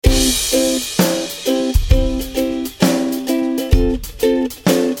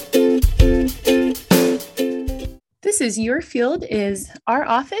This is Your Field is our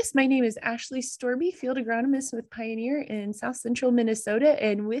office. My name is Ashley Storby, field agronomist with Pioneer in South Central Minnesota.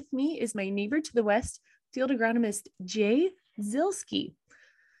 And with me is my neighbor to the west, field agronomist Jay Zilski.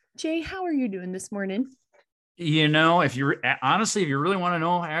 Jay, how are you doing this morning? You know, if you honestly, if you really want to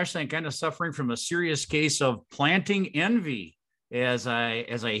know, Ashley, I'm kind of suffering from a serious case of planting envy as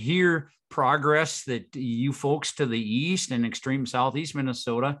I hear progress that you folks to the east and extreme southeast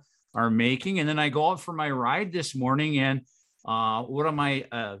Minnesota are making. And then I go out for my ride this morning, and what am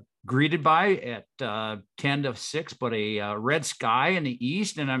I greeted by at 10 to 6? But a red sky in the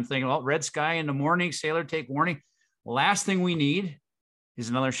east, and I'm thinking, well, red sky in the morning, sailor take warning. Last thing we need is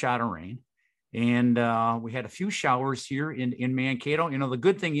another shot of rain. And we had a few showers here in Mankato. You know, the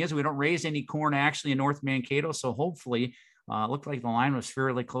good thing is we don't raise any corn actually in North Mankato. So hopefully, it looked like the line was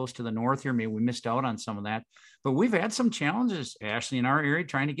fairly close to the north here. Maybe we missed out on some of that. But we've had some challenges, Ashley, in our area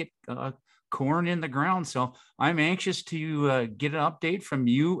trying to get corn in the ground. So I'm anxious to get an update from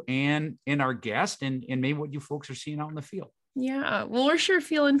you and our guest and maybe what you folks are seeing out in the field. Yeah, well, we're sure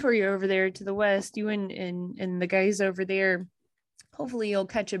feeling for you over there to the west, you and the guys over there. Hopefully you'll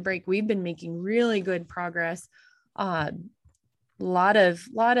catch a break. We've been making really good progress. Lot of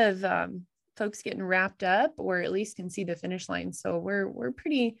folks getting wrapped up, or at least can see the finish line. So we're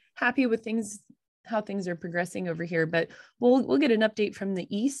pretty happy with how things are progressing over here. But we'll get an update from the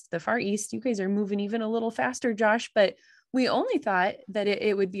east, the far east. You guys are moving even a little faster, Josh. But we only thought that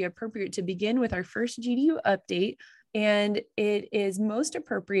it would be appropriate to begin with our first GDU update. And it is most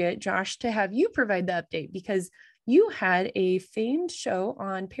appropriate, Josh, to have you provide the update because you had a famed show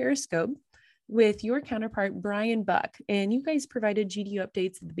on Periscope with your counterpart, Brian Buck, and you guys provided GDU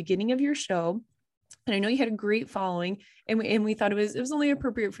updates at the beginning of your show. And I know you had a great following, and we thought it was only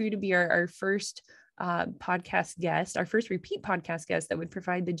appropriate for you to be our first podcast guest, our first repeat podcast guest that would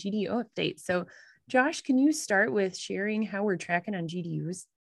provide the GDU update. So Josh, can you start with sharing how we're tracking on GDUs?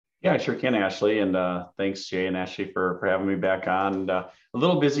 Yeah, I sure can, Ashley. And thanks, Jay and Ashley, for having me back on. And, a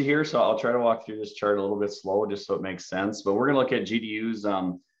little busy here, so I'll try to walk through this chart a little bit slow just so it makes sense. But we're going to look at GDUs,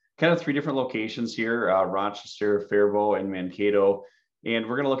 kind of three different locations here, Rochester, Faribault, and Mankato. And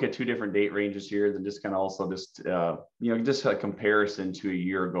we're going to look at two different date ranges here, then just kind of also just a comparison to a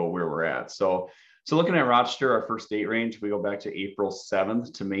year ago where we're at. So looking at Rochester, our first date range, we go back to April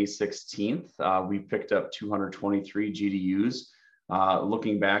 7th to May 16th. We picked up 223 GDUs.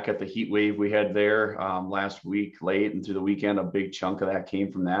 Looking back at the heat wave we had there last week, late and through the weekend, a big chunk of that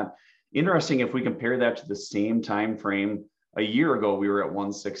came from that. Interesting, if we compare that to the same time frame a year ago, we were at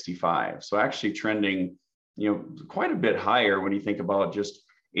 165. So actually trending, quite a bit higher when you think about just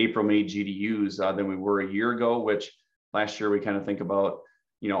April, May GDUs than we were a year ago, which last year we kind of think about,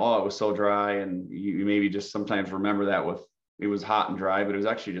 oh, it was so dry. And you maybe just sometimes remember that it was hot and dry, but it was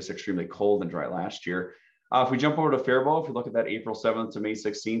actually just extremely cold and dry last year. If we jump over to Faribault, if we look at that April 7th to May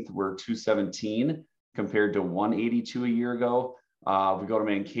 16th, we're 217 compared to 182 a year ago. If we go to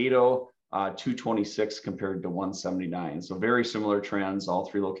Mankato, 226 compared to 179. So very similar trends, all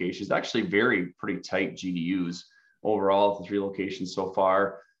three locations, actually pretty tight GDUs overall at the three locations so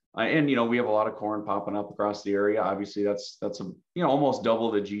far. And, we have a lot of corn popping up across the area. Obviously that's almost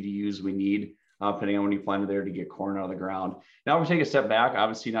double the GDUs we need. Depending on when you planted there to get corn out of the ground. Now we take a step back.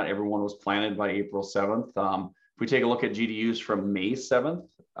 Obviously, not everyone was planted by April 7th. If we take a look at GDUs from May 7th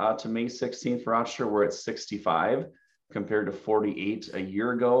to May 16th for Rochester, we're at 65 compared to 48 a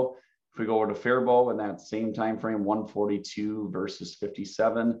year ago. If we go over to Faribault in that same time frame, 142 versus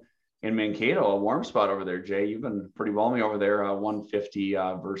 57. In Mankato, a warm spot over there, Jay. You've been pretty balmy over there, 150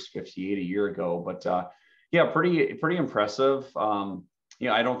 versus 58 a year ago. But pretty impressive.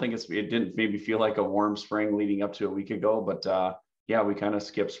 I don't think it didn't maybe feel like a warm spring leading up to a week ago, but we kind of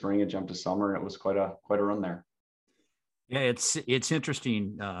skipped spring and jumped to summer, and it was quite a run there. Yeah, it's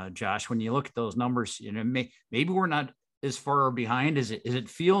interesting, Josh, when you look at those numbers, maybe we're not as far behind as it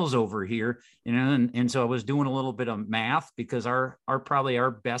feels over here, and so I was doing a little bit of math because our probably our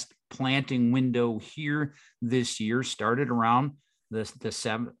best planting window here this year started around the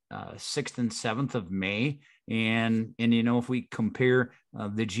 6th and 7th of May. And if we compare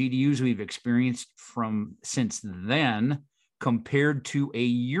the GDUs we've experienced since then compared to a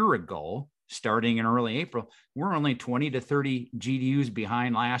year ago, starting in early April, we're only 20 to 30 GDUs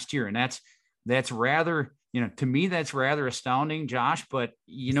behind last year. And that's rather, to me, that's rather astounding, Josh, but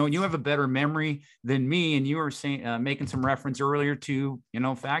you have a better memory than me. And you were saying, making some reference earlier to,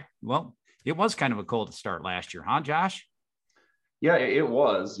 fact, well, it was kind of a cold start last year, huh, Josh? Yeah, it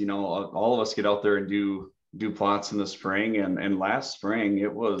was, all of us get out there and do plots in the spring, and last spring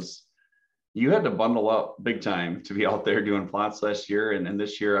it was you had to bundle up big time to be out there doing plots last year. And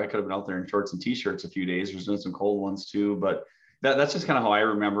this year I could have been out there in shorts and t-shirts a few days. There's been some cold ones too, but that's just kind of how I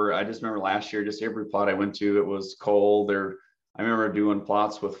remember. I just remember last year, just every plot I went to, it was cold there. I remember doing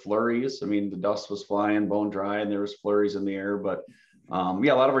plots with flurries. I mean, the dust was flying bone dry and there was flurries in the air, but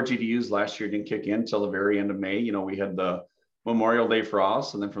yeah, a lot of our GDUs last year didn't kick in until the very end of May. You know, we had the Memorial Day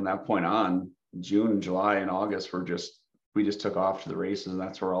frost. And then from that point on, June, July, and August we just took off to the races, and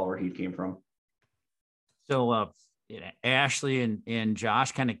that's where all our heat came from. So, Ashley and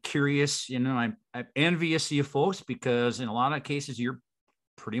Josh, kind of curious, I'm envious of you folks because in a lot of cases you're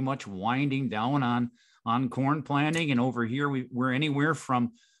pretty much winding down on corn planting, and over here we're anywhere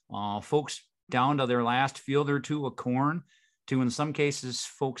from folks down to their last field or two of corn to, in some cases,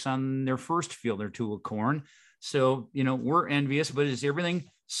 folks on their first field or two of corn. So, we're envious, but is everything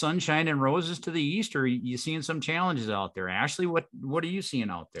sunshine and roses to the east, or are you seeing some challenges out there? Ashley, what are you seeing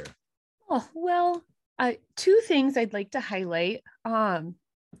out there? Oh, well, two things I'd like to highlight.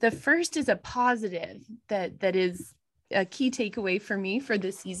 The first is a positive that is a key takeaway for me for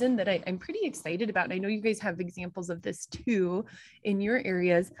this season that I'm pretty excited about. And I know you guys have examples of this too in your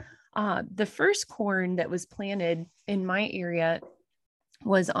areas. The first corn that was planted in my area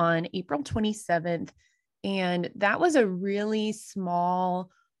was on April 27th. And that was a really small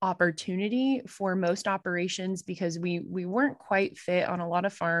opportunity for most operations because we weren't quite fit on a lot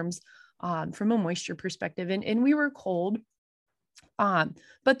of farms from a moisture perspective, and we were cold.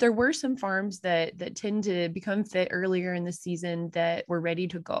 But there were some farms that tend to become fit earlier in the season that were ready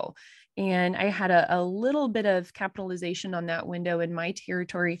to go. And I had a little bit of capitalization on that window in my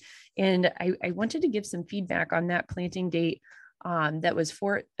territory. And I wanted to give some feedback on that planting date that was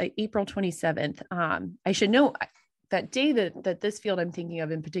for April 27th. I should know that day that this field I'm thinking of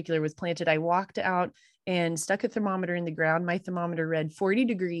in particular was planted, I walked out and stuck a thermometer in the ground. My thermometer read 40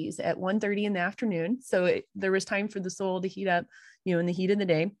 degrees at 1:30 in the afternoon. So there was time for the soil to heat up, in the heat of the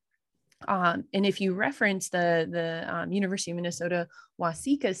day. And if you reference the University of Minnesota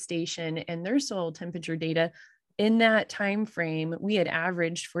Waseca station and their soil temperature data, in that time frame, we had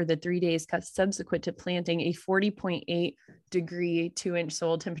averaged for the 3 days subsequent to planting a 40.8 degree 2-inch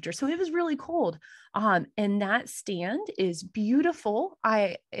soil temperature. So it was really cold. And that stand is beautiful.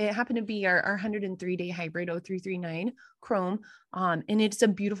 It happened to be our 103-day hybrid 0339 Chrome. And it's a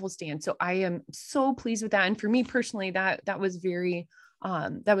beautiful stand. So I am so pleased with that. And for me personally, that was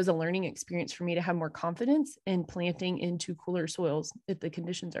that was a learning experience for me to have more confidence in planting into cooler soils if the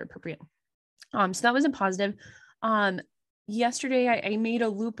conditions are appropriate. So that was a positive. Yesterday I made a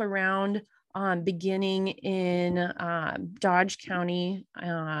loop around, beginning in Dodge County,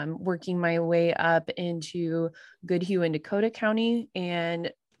 working my way up into Goodhue and Dakota County.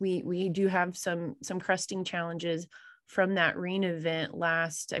 And we do have some crusting challenges from that rain event I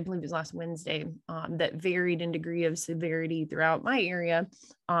believe it was last Wednesday, that varied in degree of severity throughout my area.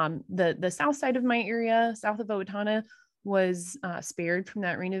 The south side of my area, south of Owatonna, was spared from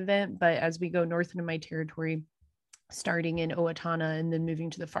that rain event. But as we go north into my territory, starting in Owatonna and then moving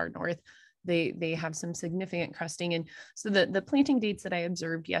to the far north, they have some significant crusting. And so the planting dates that I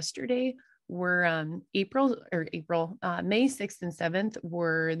observed yesterday were May 6th and 7th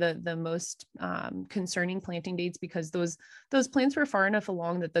were the most concerning planting dates, because those plants were far enough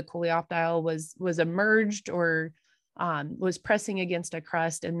along that the coleoptile was emerged or was pressing against a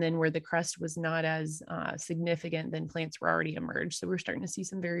crust, and then where the crust was not as significant, then plants were already emerged. So we're starting to see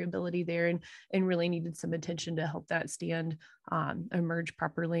some variability there, and really needed some attention to help that stand emerge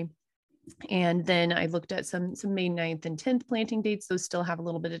properly. And then I looked at some May 9th and 10th planting dates. Those still have a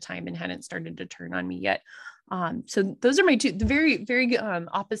little bit of time and hadn't started to turn on me yet. So those are my two very, very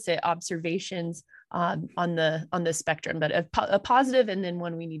opposite observations on the spectrum, but a positive and then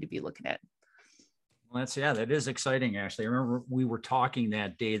one we need to be looking at. Well, that is exciting, Ashley. I remember we were talking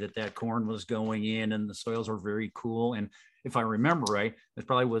that day that corn was going in and the soils were very cool. And if I remember right, it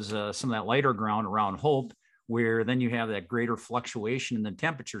probably was some of that lighter ground around Hope, where then you have that greater fluctuation in the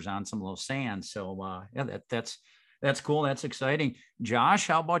temperatures on some of those sands. So that's cool. That's exciting. Josh,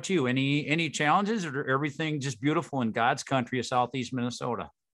 how about you? Any challenges, or everything just beautiful in God's country of Southeast Minnesota?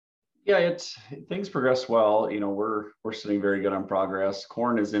 Yeah, things progress well. We're sitting very good on progress.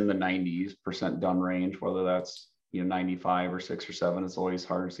 Corn is in the 90% done range, whether that's 95 or 6 or 7. It's always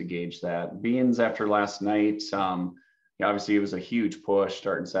hard to gauge that. Beans after last night, obviously it was a huge push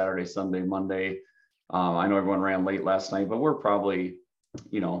starting Saturday, Sunday, Monday. I know everyone ran late last night, but we're probably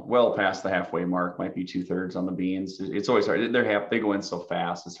well past the halfway mark. Might be 2/3 on the beans. It's always hard. They go in so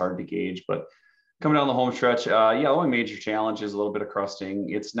fast, it's hard to gauge, but coming down the home stretch, the only major challenge is a little bit of crusting.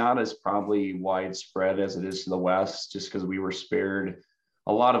 It's not as probably widespread as it is to the west, just because we were spared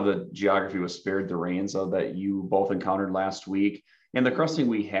a lot of the geography was spared the rains that you both encountered last week. And the crusting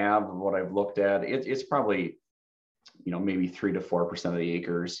we have, what I've looked at, it's probably, maybe 3 to 4% of the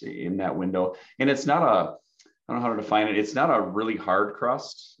acres in that window. And it's not I don't know how to define it. It's not a really hard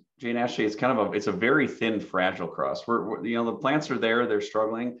crust, Jane Ashley. It's kind of it's a very thin, fragile crust. We're the plants are there, they're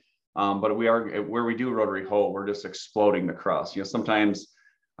struggling. But we are, where we do rotary hoe, we're just exploding the crust. Sometimes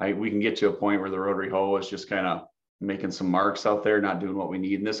we can get to a point where the rotary hoe is just kind of making some marks out there, not doing what we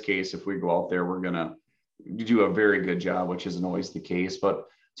need. In this case, if we go out there, we're going to do a very good job, which isn't always the case. But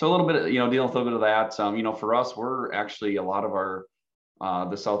so a little bit, dealing with a little bit of that. For us, we're actually, a lot of our,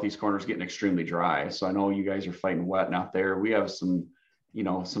 the southeast corner is getting extremely dry. So I know you guys are fighting wet out there. We have some,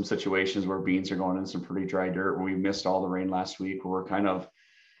 some situations where beans are going in some pretty dry dirt where we missed all the rain last week, where we're kind of,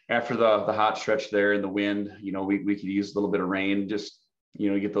 after the hot stretch there and the wind, we could use a little bit of rain, just,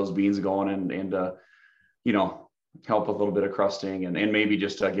 get those beans going and help with a little bit of crusting and maybe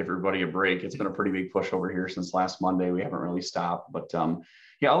just give everybody a break. It's been a pretty big push over here since last Monday. We haven't really stopped, but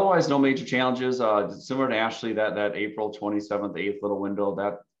otherwise no major challenges. Similar to Ashley, that April 27th, 8th little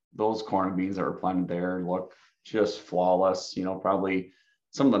window, those corn and beans that were planted there look just flawless. Probably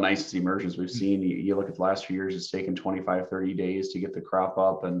some of the nicest emergence we've seen. You look at the last few years, it's taken 25, 30 days to get the crop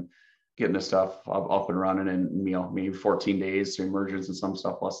up and getting the stuff up and running, and maybe 14 days to emergence, and some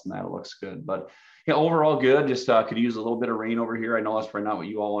stuff less than that. It looks good, but overall good. Just could use a little bit of rain over here. I know that's probably not what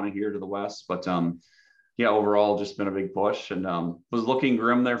you all want to hear to the west, but overall just been a big push, and was looking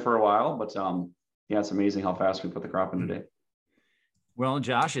grim there for a while, but it's amazing how fast we put the crop in today. Well,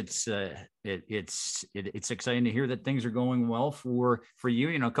 Josh, it's exciting to hear that things are going well for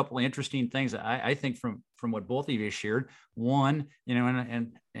you. A couple of interesting things I think from what both of you shared. One,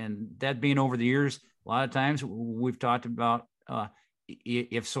 and that being over the years, a lot of times we've talked about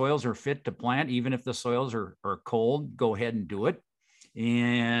if soils are fit to plant, even if the soils are cold, go ahead and do it.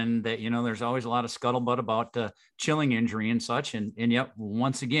 And that, there's always a lot of scuttlebutt about chilling injury and such. And yet,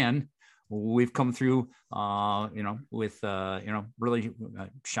 once again, we've come through, with, really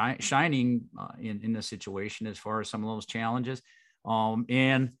shining in the situation as far as some of those challenges.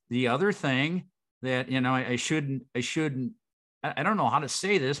 And the other thing that, I don't know how to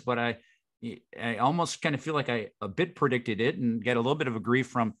say this, but I almost kind of feel like I a bit predicted it and get a little bit of a grief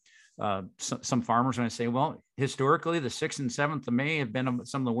from some farmers when I say, well, historically, the 6th and 7th of May have been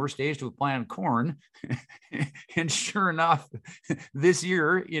some of the worst days to have planted corn. And sure enough, this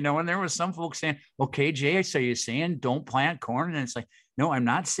year, and there was some folks saying, okay, Jay, so you're saying don't plant corn? And it's like, no, I'm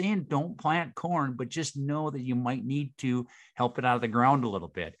not saying don't plant corn, but just know that you might need to help it out of the ground a little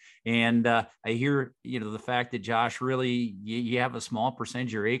bit. And I hear, the fact that Josh, really, you have a small percentage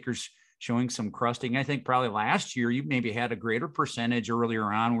of your acres showing some crusting. I think probably last year you maybe had a greater percentage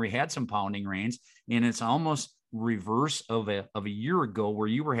earlier on where you had some pounding rains, and it's almost reverse of a year ago where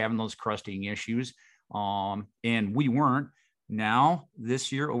you were having those crusting issues, and we weren't. Now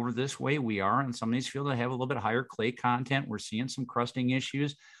this year over this way we are, and some of these fields that have a little bit higher clay content, we're seeing some crusting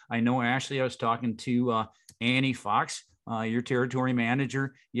issues. I know, Ashley, I was talking to Annie Fox, your territory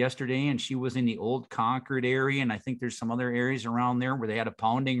manager, yesterday, and she was in the Old Concord area, and I think there's some other areas around there where they had a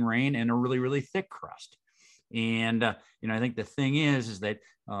pounding rain and a really, really thick crust. And I think the thing is that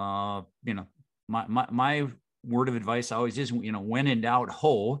my word of advice always is, when in doubt,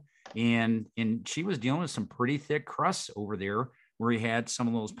 hoe. And she was dealing with some pretty thick crusts over there where he had some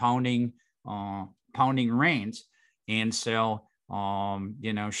of those pounding rains, and so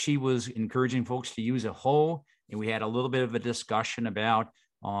she was encouraging folks to use a hoe. And we had a little bit of a discussion about,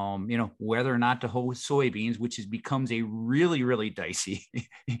 whether or not to hoe soybeans, which becomes a really, really dicey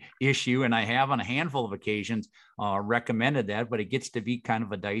issue. And I have on a handful of occasions recommended that, but it gets to be kind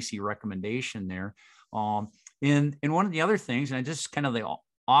of a dicey recommendation there. And one of the other things, and I just kind of the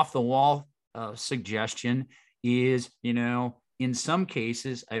off the wall suggestion is, in some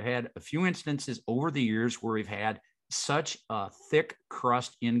cases, I've had a few instances over the years where we've had such a thick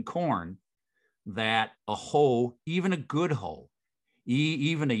crust in corn that a hoe, even a good hoe,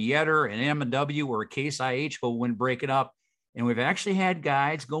 even a Yetter, an M&W, or a Case IH hoe wouldn't break it up. And we've actually had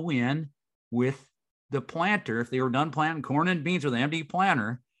guys go in with the planter, if they were done planting corn and beans with an MD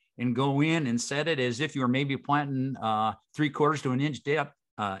planter, and go in and set it as if you were maybe planting 3/4 to an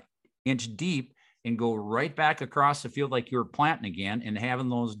inch deep, and go right back across the field like you were planting again, and having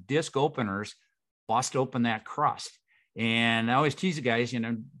those disc openers bust open that crust. And I always tease the guys,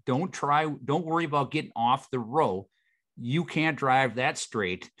 don't worry about getting off the row. You can't drive that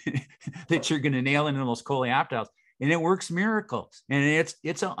straight that you're going to nail into those coleoptiles. And it works miracles. And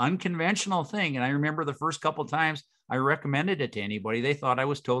it's an unconventional thing. And I remember the first couple of times I recommended it to anybody, they thought I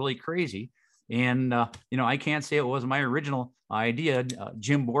was totally crazy. And, I can't say it was my original idea.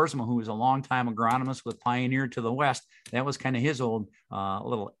 Jim Boersma, who was a longtime agronomist with Pioneer to the west, that was kind of his old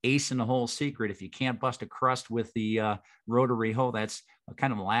little ace in the whole secret. If you can't bust a crust with the rotary hoe, that's a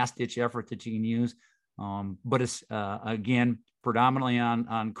kind of a last ditch effort that you can use. But it's, again, predominantly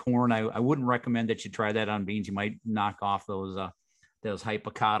on corn. I wouldn't recommend that you try that on beans. You might knock off those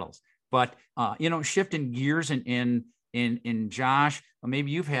hypocotyls. But, shifting gears in Josh,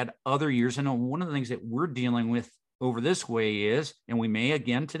 maybe you've had other years. I know one of the things that we're dealing with over this way is, and we may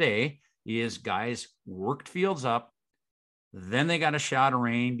again today, is guys worked fields up, then they got a shot of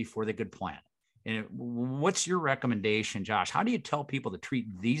rain before they could plant. And what's your recommendation, Josh? How do you tell people to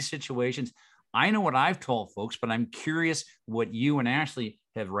treat these situations? I know what I've told folks, but I'm curious what you and Ashley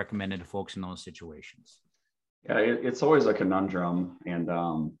have recommended to folks in those situations. Yeah, it's always a conundrum.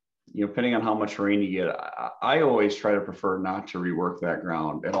 And, depending on how much rain you get, I always try to prefer not to rework that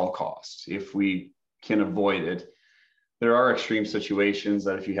ground at all costs if we can avoid it. There are extreme situations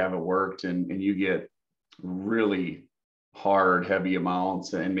that if you have it worked and you get really hard, heavy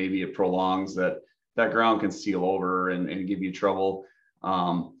amounts, and maybe it prolongs that ground can seal over and give you trouble.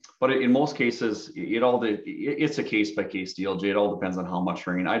 But in most cases, it's a case by case deal, Jay. It all depends on how much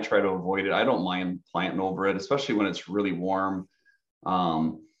rain. I try to avoid it. I don't mind planting over it, especially when it's really warm.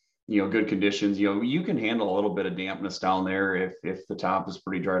 Good conditions. You can handle a little bit of dampness down there if the top is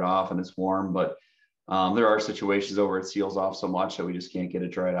pretty dried off and it's warm. But there are situations where it seals off so much that we just can't get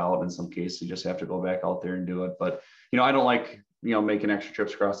it dried out. In some cases, you just have to go back out there and do it. But I don't like making extra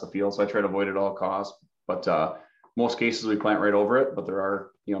trips across the field, so I try to avoid it at all costs. But most cases we plant right over it, but there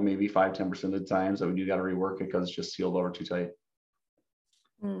are, maybe 5-10% of the times that we do got to rework it because it's just sealed over too tight.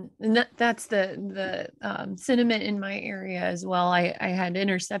 And that's the sentiment in my area as well. I had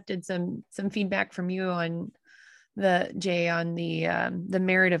intercepted some feedback from you on Jay on the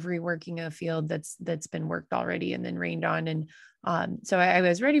merit of reworking a field that's been worked already and then rained on. And so I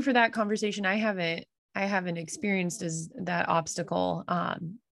was ready for that conversation. I haven't experienced that obstacle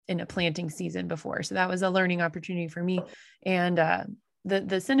in a planting season before. So that was a learning opportunity for me. And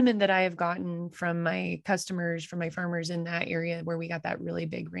the sentiment that I have gotten from my customers, from my farmers in that area where we got that really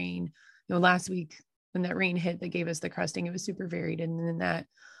big rain, last week when that rain hit that gave us the crusting, it was super varied. And then that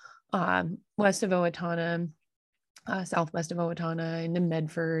west of Owatonna, southwest of Owatonna into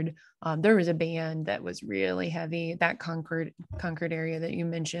Medford, there was a band that was really heavy. That Concord area that you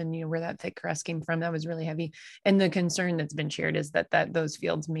mentioned, where that thick crust came from, that was really heavy. And the concern that's been shared is that those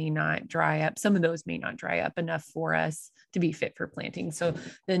fields may not dry up. Some of those may not dry up enough for us to be fit for planting. So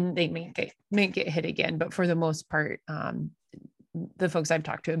then they may get hit again. But for the most part, the folks I've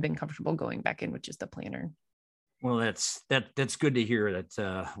talked to have been comfortable going back in with just the planter. Well, that's good to hear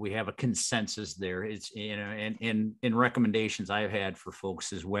that we have a consensus there. It's, and in recommendations I've had for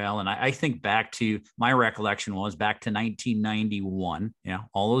folks as well. And I think back to my recollection was back to 1991,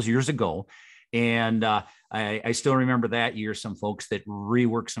 all those years ago. And I still remember that year, some folks that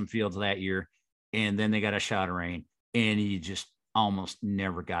reworked some fields that year, and then they got a shot of rain and you just almost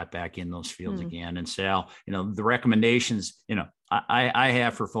never got back in those fields again. And so, the recommendations, I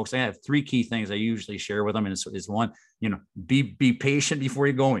have for folks, I have 3 key things I usually share with them. And it's one, be patient before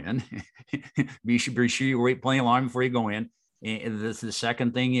you go in. be sure you wait plenty long before you go in. And the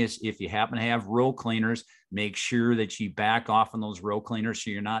second thing is, if you happen to have row cleaners, make sure that you back off on those row cleaners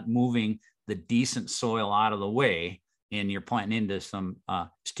so you're not moving the decent soil out of the way and you're planting into some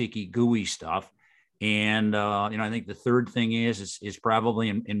sticky, gooey stuff. And, I think the third thing is probably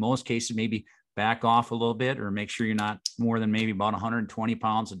in most cases, maybe back off a little bit or make sure you're not more than maybe about 120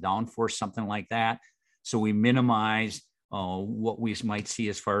 pounds of downforce, something like that. So we minimize what we might see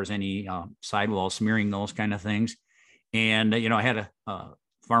as far as any sidewall smearing, those kind of things. And, I had a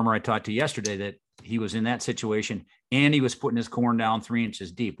farmer I talked to yesterday that he was in that situation and he was putting his corn down 3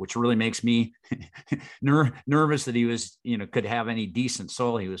 inches deep, which really makes me nervous that he was, could have any decent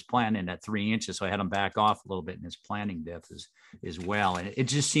soil he was planting at 3 inches. So I had him back off a little bit in his planting depth as well. And it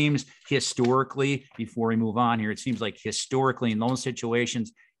just seems historically, before we move on here, it seems like historically in those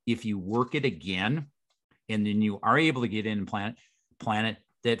situations, if you work it again, and then you are able to get in and plant it,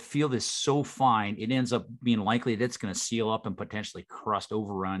 that field is so fine, it ends up being likely that it's going to seal up and potentially crust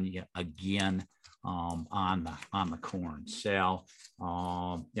over on you again on the corn. So,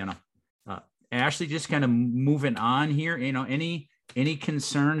 Ashley, just kind of moving on here, any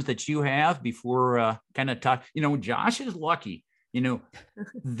concerns that you have before kind of talk, Josh is lucky.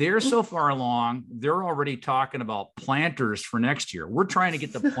 they're so far along, they're already talking about planters for next year. We're trying to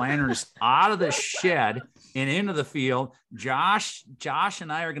get the planters out of the shed and into the field. Josh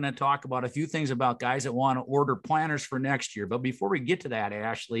and I are going to talk about a few things about guys that want to order planters for next year. But before we get to that,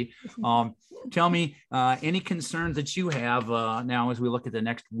 Ashley, tell me any concerns that you have now as we look at the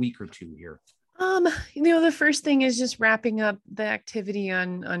next week or two here. The first thing is just wrapping up the activity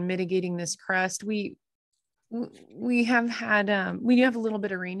on mitigating this crust. We have had, we do have a little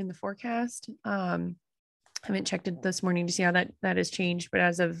bit of rain in the forecast. I haven't checked it this morning to see how that has changed, but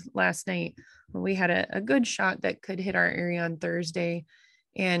as of last night, we had a good shot that could hit our area on Thursday.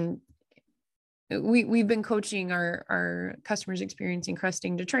 And we've been coaching our customers experiencing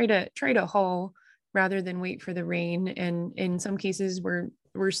crusting to try to hoe rather than wait for the rain. And in some cases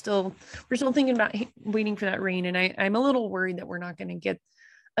we're still thinking about waiting for that rain. And I'm a little worried that we're not going to get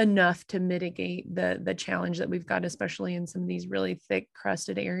enough to mitigate the challenge that we've got, especially in some of these really thick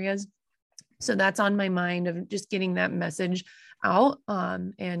crusted areas. So that's on my mind of just getting that message out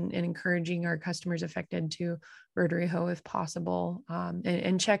and encouraging our customers affected to rotary hoe if possible,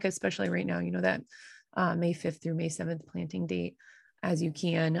 and check, especially right now, that May 5th through May 7th planting date as you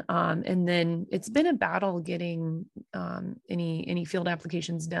can. And then it's been a battle getting any field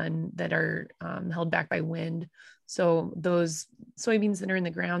applications done that are held back by wind. So those soybeans that are in the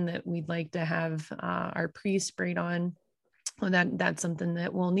ground that we'd like to have our pre-sprayed on, well, that's something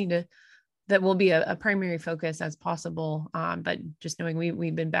that that will be a primary focus as possible. But just knowing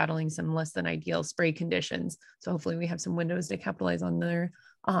we've been battling some less than ideal spray conditions. So hopefully we have some windows to capitalize on there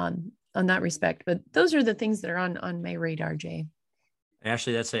on that respect. But those are the things that are on my radar, Jay.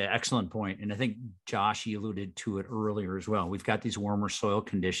 Ashley, that's an excellent point. And I think Josh, you alluded to it earlier as well. We've got these warmer soil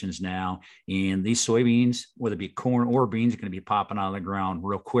conditions now, and these soybeans, whether it be corn or beans, are going to be popping out of the ground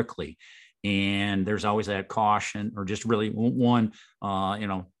real quickly. And there's always that caution, or just really one,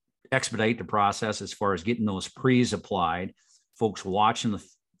 expedite the process as far as getting those pre's applied. Folks watching the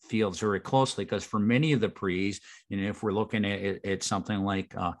fields very closely, because for many of the pre's, if we're looking at something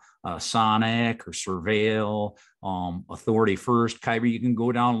like Sonic or Surveil, Authority First, Kyber, you can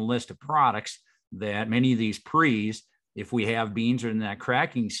go down the list of products that many of these pre's, if we have beans are in that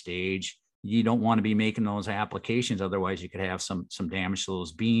cracking stage, you don't want to be making those applications. Otherwise, you could have some damage to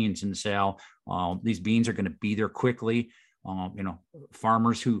those beans. And so these beans are going to be there quickly.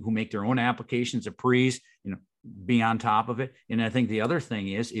 Farmers who make their own applications of pre's, be on top of it. And I think the other thing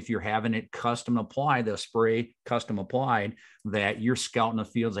is, if you're having it custom applied, the spray custom applied, that you're scouting the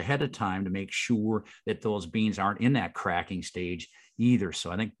fields ahead of time to make sure that those beans aren't in that cracking stage either.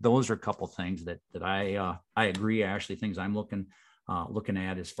 So I think those are a couple of things that I agree, Ashley, things I'm looking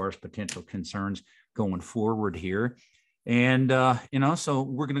at as far as potential concerns going forward here. And so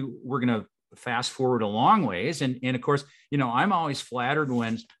we're gonna fast forward a long ways. And of course, I'm always flattered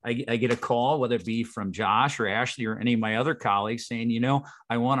when I get a call, whether it be from Josh or Ashley or any of my other colleagues saying,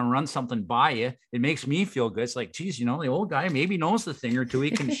 I want to run something by you. It makes me feel good. It's like, geez, the old guy maybe knows the thing or two.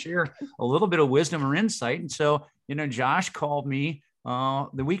 He can share a little bit of wisdom or insight. And so, Josh called me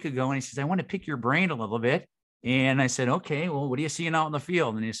the week ago and he says, I want to pick your brain a little bit. And I said, okay, well, what are you seeing out in the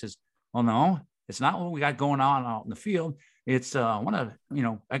field? And he says, well, no, it's not what we got going on out in the field. It's I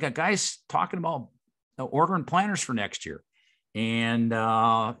got guys talking about ordering planters for next year, and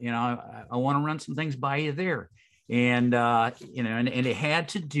I want to run some things by you there, and and it had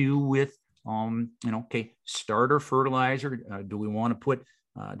to do with starter fertilizer. Do we want to put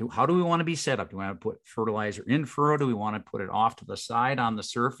how do we want to be set up? Do we want to put fertilizer in furrow? Do we want to put it off to the side on the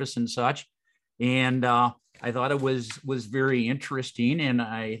surface and such? And I thought it was very interesting, and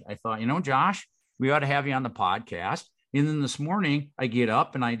I thought, Josh, we ought to have you on the podcast. And then this morning I get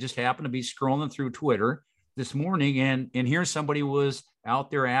up and I just happen to be scrolling through Twitter this morning, and here somebody was out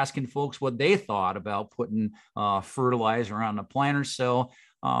there asking folks what they thought about putting fertilizer on the planter. So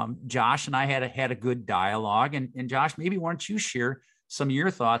Josh and I had a good dialogue, and Josh, maybe why don't you share some of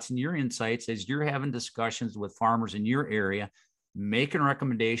your thoughts and your insights as you're having discussions with farmers in your area, making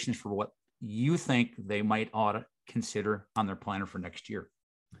recommendations for what you think they might ought to consider on their planter for next year.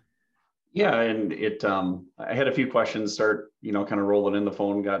 Yeah, and I had a few questions start, kind of rolling in. The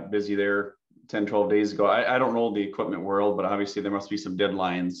phone got busy there 10, 12 days ago. I don't know the equipment world, but obviously there must be some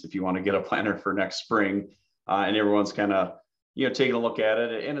deadlines if you want to get a planter for next spring. And everyone's kind of, taking a look at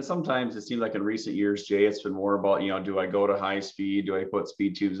it. And sometimes it seems like in recent years, Jay, it's been more about, do I go to high speed? Do I put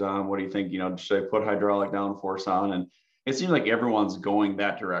speed tubes on? What do you think? Should I put hydraulic downforce on? And it seems like everyone's going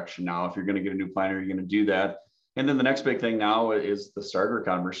that direction now. If you're going to get a new planter, you're going to do that. And then the next big thing now is the starter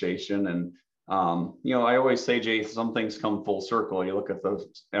conversation. And, I always say, Jay, some things come full circle. You look at the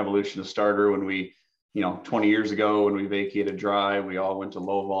evolution of starter when we 20 years ago when we vacated dry, we all went to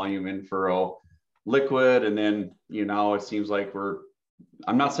low volume in furrow liquid. And then, now it seems like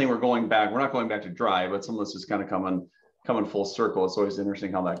I'm not saying we're not going back to dry, but some of this is kind of coming full circle. It's always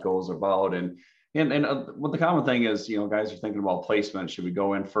interesting how that goes about. And what the common thing is, guys are thinking about placement. Should we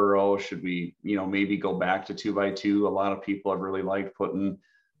go in furrow? Should we, maybe go back to 2x2? A lot of people have really liked putting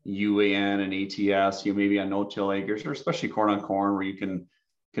UAN and ATS, maybe on no-till acres, or especially corn on corn, where you can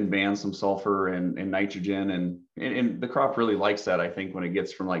ban some sulfur and nitrogen. And the crop really likes that, I think, when it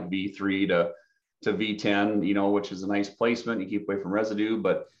gets from like V3 to V10, which is a nice placement. You keep away from residue.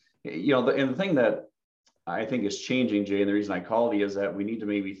 But, the thing that I think is changing, Jay, and the reason I called you is that we need to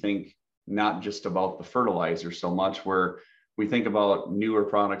maybe think not just about the fertilizer so much, where we think about newer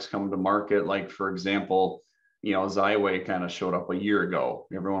products coming to market. Like, for example, Xyway kind of showed up a year ago.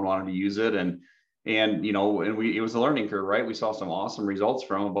 Everyone wanted to use it. And it was a learning curve, right? We saw some awesome results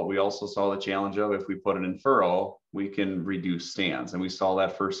from it, but we also saw the challenge of, if we put it in furrow, we can reduce stands. And we saw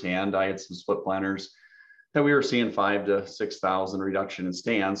that firsthand. I had some split planters that we were seeing 5,000 to 6,000 reduction in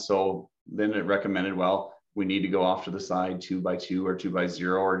stands. So then it recommended, well, we need to go off to the side 2x2 or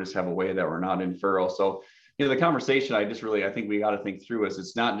 2x0, or just have a way that we're not in furrow. So, the conversation I think we got to think through is,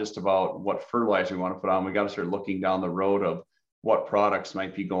 it's not just about what fertilizer we want to put on. We got to start looking down the road of what products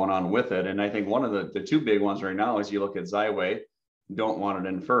might be going on with it. And I think one of the two big ones right now is, you look at Xyway, don't want it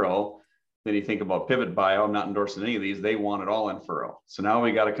in furrow. Then you think about Pivot Bio, I'm not endorsing any of these. They want it all in furrow. So now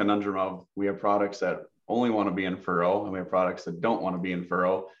we got a conundrum of, we have products that only want to be in furrow, and we have products that don't want to be in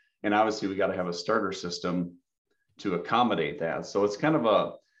furrow. And obviously we got to have a starter system to accommodate that. So it's kind of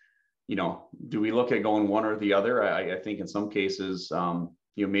a, do we look at going one or the other? I think in some cases,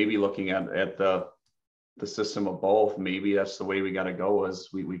 maybe looking at the system of both, maybe that's the way we got to go, as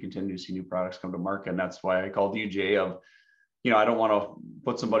we continue to see new products come to market. And that's why I called you, Jay, of, I don't want to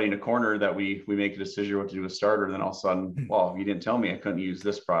put somebody in a corner that we make a decision what to do with starter. And then all of a sudden, well, you didn't tell me I couldn't use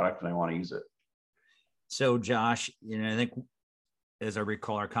this product and I want to use it. So Josh, I think, as I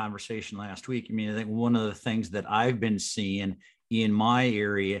recall our conversation last week, I think one of the things that I've been seeing in my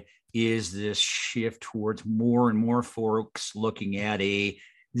area is this shift towards more and more folks looking at a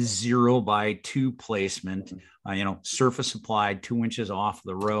 0x2 placement, surface applied 2 inches off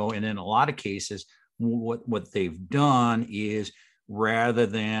the row. And in a lot of cases, what they've done is, rather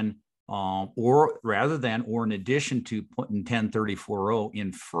than or in addition to putting 1034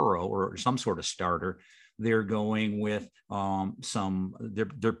 in furrow or some sort of starter, they're going with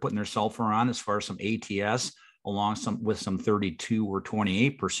they're putting their sulfur on, as far as some ATS, along with some 32 or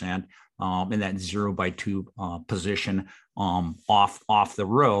 28% in that 0x2 position off the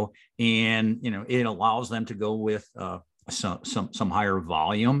row. And, it allows them to go with some higher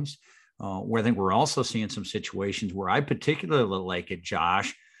volumes, where I think we're also seeing some situations where I particularly like it,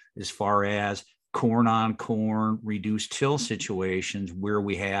 Josh, as far as corn on corn reduced till situations, where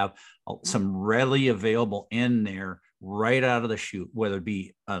we have some readily available in there right out of the chute, whether it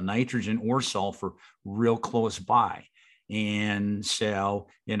be nitrogen or sulfur, real close by. And so,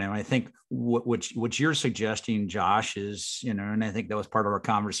 I think what you're suggesting, Josh, is, and I think that was part of our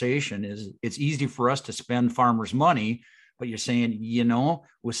conversation, is it's easy for us to spend farmers' money, but you're saying,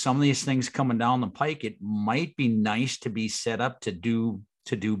 with some of these things coming down the pike, it might be nice to be set up to do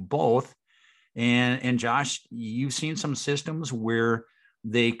both. And Josh, you've seen some systems where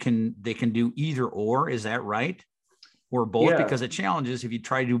they can do either or, is that right? Or both? Yeah. Because the challenge is, if you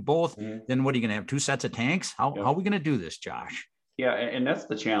try to do both, then what are you going to have? 2 sets of tanks? How are we going to do this, Josh? Yeah, and that's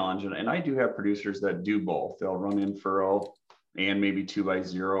the challenge. And I do have producers that do both. They'll run in furrow and maybe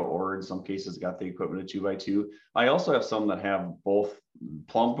 2x0, or in some cases got the equipment at 2x2. I also have some that have both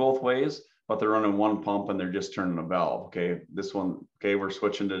plumbed both ways, but they're running one pump and they're just turning a valve. Okay, this one, we're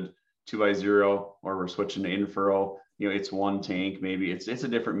switching to 2x0, or we're switching to in furrow. It's one tank, maybe it's a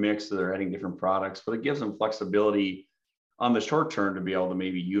different mix, so they're adding different products, but it gives them flexibility on the short term to be able to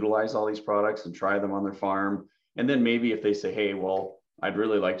maybe utilize all these products and try them on their farm. And then maybe if they say, hey, well, I'd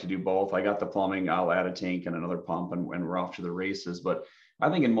really like to do both, I got the plumbing, I'll add a tank and another pump, and we're off to the races. But I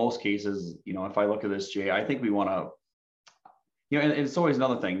think in most cases, if I look at this, Jay, I think we want to, and it's always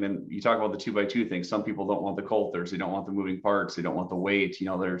another thing. Then you talk about the 2x2 thing. Some people don't want the coulters, they don't want the moving parts, they don't want the weight,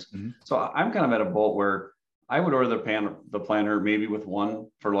 so I'm kind of at a boat where I would order the planter maybe with one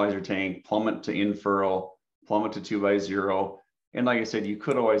fertilizer tank, plumb it to in furrow, plumb it to 2x0. And like I said, you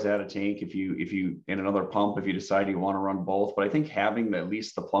could always add a tank if you in another pump, if you decide you want to run both. But I think having at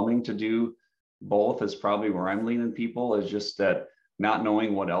least the plumbing to do both is probably where I'm leaning people, is just that not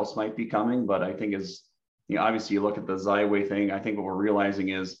knowing what else might be coming. But I think obviously you look at the Xyway thing, I think what we're realizing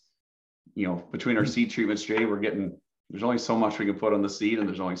is, between our seed treatments, Jay, we're getting, there's only so much we can put on the seed, and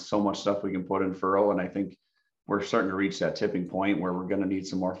there's only so much stuff we can put in furrow. And I think we're starting to reach that tipping point where we're going to need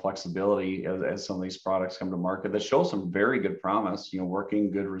some more flexibility as some of these products come to market that show some very good promise,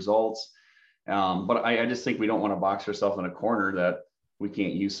 working good results. But I just think we don't want to box ourselves in a corner that we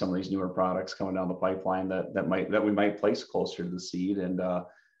can't use some of these newer products coming down the pipeline that we might place closer to the seed. And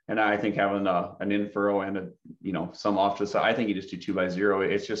I think having an in furrow and some off to the side, I think you just do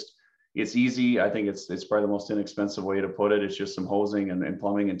 2x0. It's easy. I think it's probably the most inexpensive way to put it. It's just some hosing and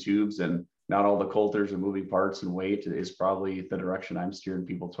plumbing and tubes, and not all the coulters and moving parts and weight is probably the direction I'm steering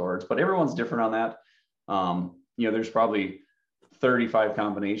people towards. But everyone's different on that. There's probably 35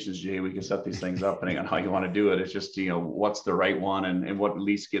 combinations, Jay, we can set these things up depending on how you want to do it. It's just, what's the right one and what at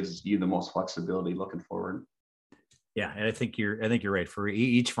least gives you the most flexibility looking forward. Yeah, and I think you're right. For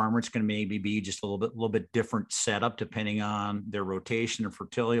each farmer, it's going to maybe be just a little bit different setup depending on their rotation or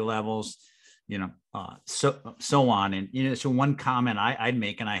fertility levels, so on. And so one comment I'd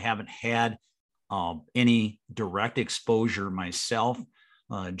make, and I haven't had any direct exposure myself,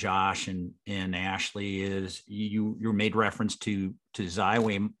 Josh and Ashley, is you made reference to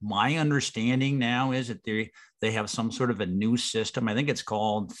Xyway. My understanding now is that they have some sort of a new system. I think it's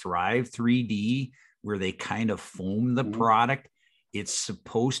called Thrive 3D, where they kind of foam the product. It's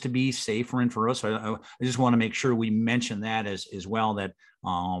supposed to be safer and for us. So I just want to make sure we mention that as well, that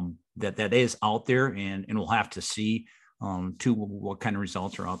that is out there, and we'll have to see to what kind of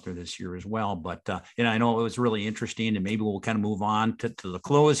results are out there this year as well. But I know it was really interesting, and maybe we'll kind of move on to the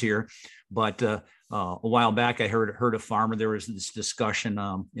close here. But a while back, I heard a farmer, there was this discussion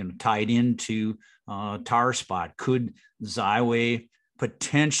tied into tar spot. Could Xyway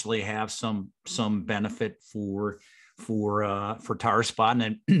potentially have some benefit for tar spot,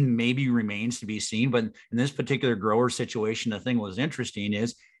 and it maybe remains to be seen. But in this particular grower situation, the thing that was interesting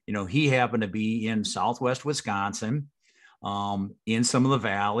is, he happened to be in Southwest Wisconsin, in some of the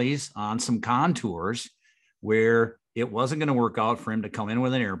valleys on some contours where it wasn't going to work out for him to come in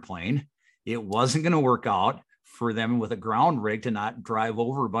with an airplane. It wasn't going to work out for them with a ground rig to not drive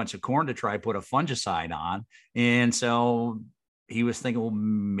over a bunch of corn to try to put a fungicide on. And so he was thinking, well,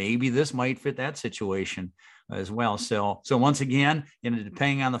 maybe this might fit that situation as well. So once again,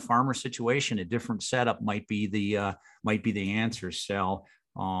 depending on the farmer situation, a different setup might be the answer. So,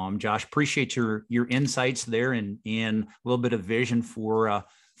 Josh, appreciate your insights there and a little bit of vision for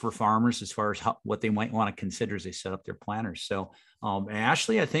farmers as far as what they might want to consider as they set up their planters. So,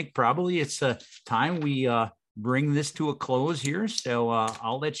 Ashley, I think probably it's time we bring this to a close here. So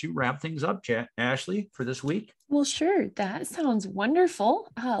I'll let you wrap things up, Ashley, for this week. Well, sure. That sounds wonderful.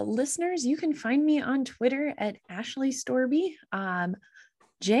 Listeners, you can find me on Twitter at Ashley Storby.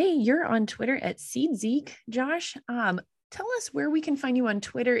 Jay, you're on Twitter at SeedZeke. Josh, tell us where we can find you on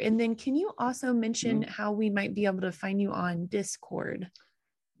Twitter. And then can you also mention how we might be able to find you on Discord?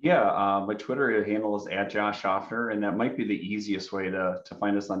 Yeah, my Twitter handle is @JoshOffner, and that might be the easiest way to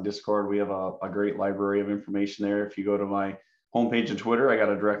find us on Discord. We have a great library of information there. If you go to my homepage on Twitter, I got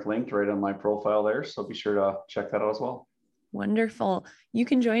a direct link right on my profile there. So be sure to check that out as well. Wonderful. You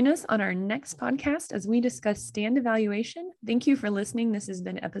can join us on our next podcast as we discuss stand evaluation. Thank you for listening. This has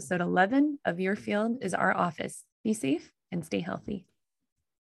been episode 11 of Your Field is Our Office. Be safe and stay healthy.